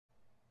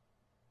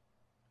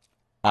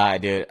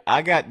Alright, dude.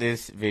 I got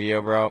this video,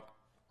 bro.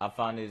 I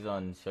found this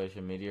on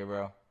social media,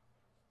 bro.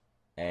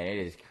 And it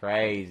is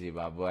crazy,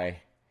 my boy.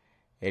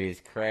 It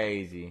is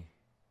crazy.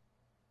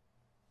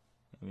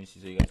 Let me see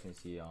so you guys can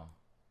see, y'all.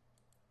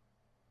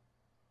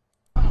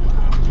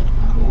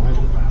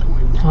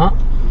 Huh?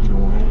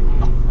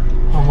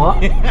 On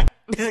what?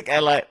 This guy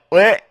like,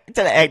 what?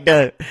 Trying to act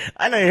dumb.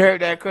 I know you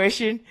heard that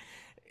question.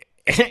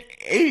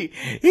 He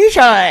trying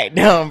to act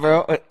dumb,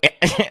 bro.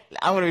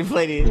 I'm gonna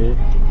replay this.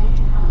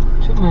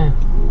 What you mean?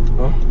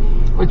 Huh?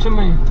 What you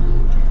mean?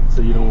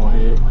 So you don't want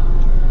head?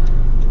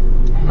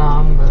 Nah,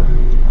 I'm good.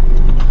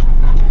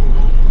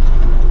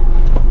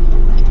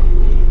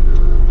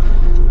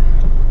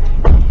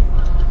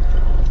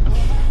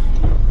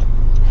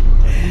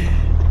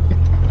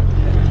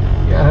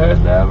 Yeah, I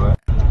heard that, bro.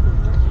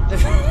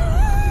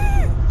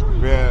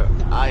 Bro,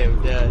 I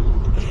am done.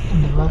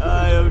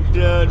 I am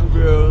done,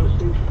 bro.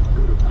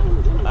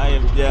 I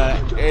am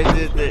done. It's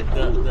just the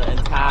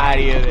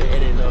entirety of it.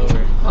 It is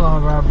over. All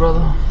right,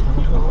 brother.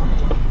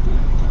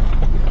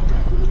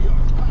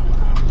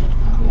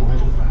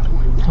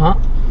 Huh?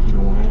 You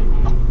don't want head?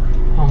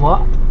 On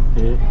what?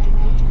 Head?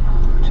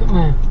 What you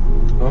mean?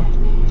 Huh?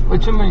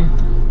 What you mean?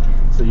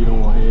 So you don't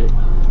want head?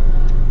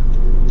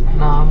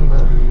 Nah, I'm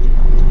good.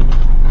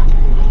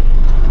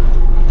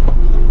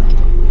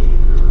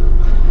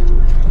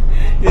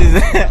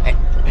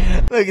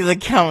 Look at the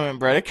comment,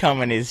 bro. The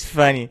comment is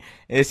funny.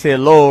 It said,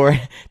 Lord,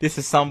 this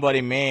is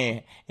somebody,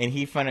 man, and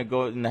he finna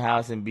go in the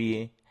house and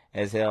be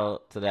as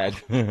hell to that.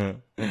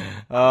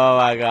 Oh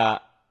my god.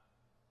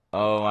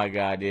 Oh my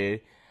god,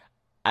 dude.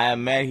 I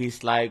am mad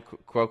he's like,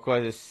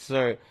 Crocus,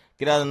 sir,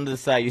 get out on the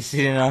side. You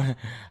sitting on.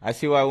 I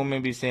see why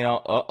women be saying, oh,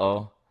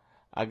 uh-oh.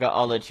 I got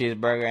all the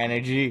cheeseburger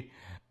energy.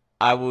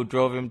 I will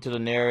drove him to the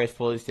nearest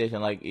police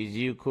station. Like, is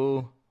you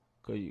cool?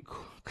 Cause you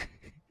cool.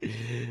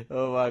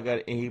 Oh my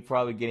god, and he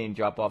probably getting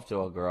dropped off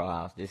to a girl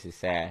house. This is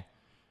sad,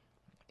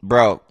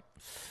 bro.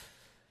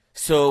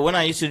 So when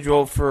I used to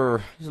drive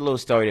for, there's a little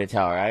story to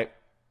tell, right?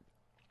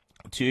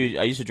 I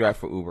used to drive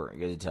for Uber.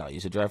 You guys tell. I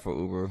used to drive for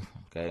Uber,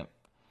 okay.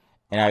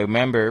 And I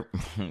remember,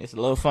 it's a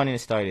little funny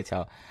story to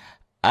tell.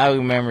 I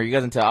remember, you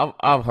guys can tell,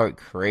 I've heard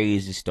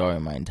crazy story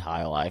in my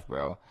entire life,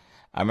 bro.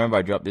 I remember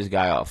I dropped this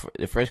guy off.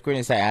 The first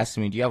question he asked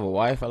me, "Do you have a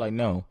wife?" I'm like,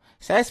 "No."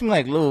 He asked me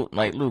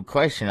little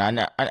question. I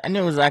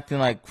knew it was acting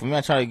like for me.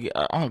 I try to get.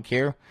 I don't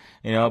care,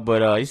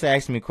 But he started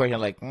asking me a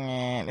question like,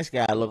 "Man, this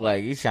guy look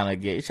like he's trying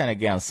to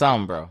get on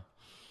something, bro."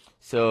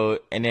 So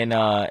and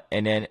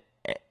then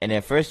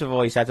first of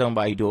all, he started talking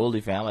about he do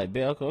OnlyFans. I'm like,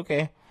 "Bill,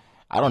 okay.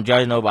 I don't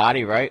judge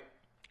nobody, right?"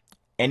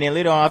 And then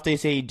later on, after he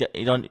say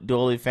he don't do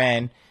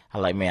OnlyFans,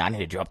 I'm like, "Man, I need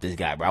to drop this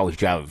guy, bro. I was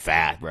driving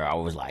fast, bro. I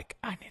was like,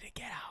 I need to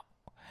get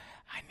out.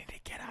 I need to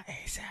get out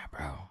ASAP,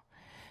 bro."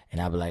 And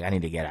I'd be like, I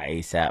need to get out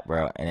ASAP,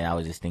 bro. And then I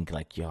was just thinking,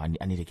 like, yo, I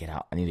need to get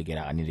out. I need to get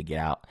out. I need to get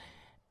out.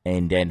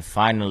 And then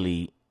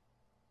finally,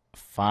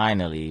 I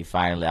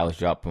was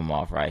dropping him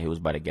off, right? He was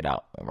about to get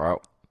out,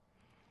 bro.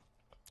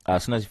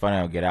 As soon as he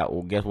finally get out,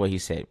 well, guess what he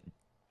said?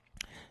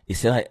 He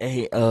said, like,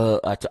 hey,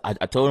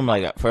 I told him,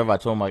 like, forever, I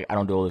told him, like, I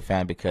don't do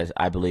OnlyFans because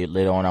I believe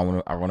later on I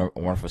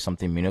want for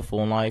something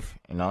meaningful in life,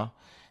 And I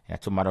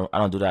told him I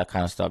don't do that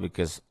kind of stuff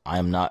because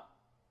I'm not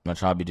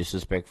trying to be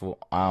disrespectful.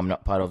 I'm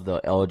not part of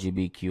the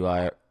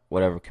LGBTQI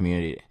whatever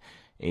community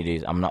it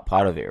is. I'm not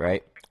part of it,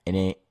 right? And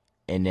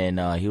then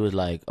he was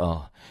like,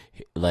 oh,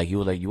 like he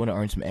was like, you want to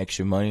earn some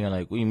extra money? I'm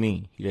like, what do you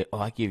mean? He like, oh,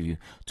 I give you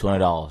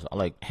 $200. I'm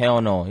like, hell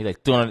no. He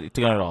like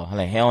 $200. I'm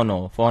like, hell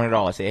no.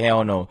 $400. I say,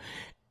 hell no.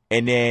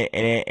 And then,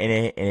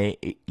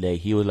 like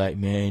he was like,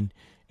 man,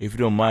 if you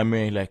don't mind,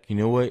 man, like you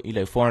know what? He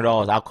like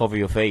 $400. I'll cover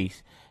your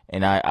face,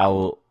 and I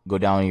will go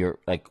down your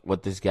like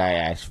what this guy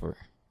asked for,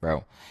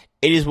 bro.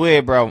 It is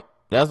weird, bro.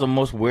 That's the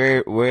most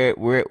weird, bro.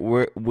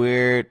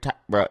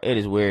 It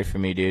is weird for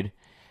me, dude.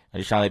 I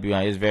just trying to be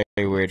honest. It's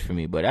very weird for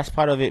me, but that's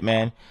part of it,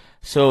 man.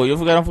 So don't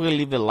forget to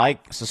leave the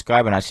like,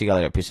 subscribe, and I'll see you guys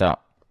later. Peace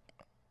out.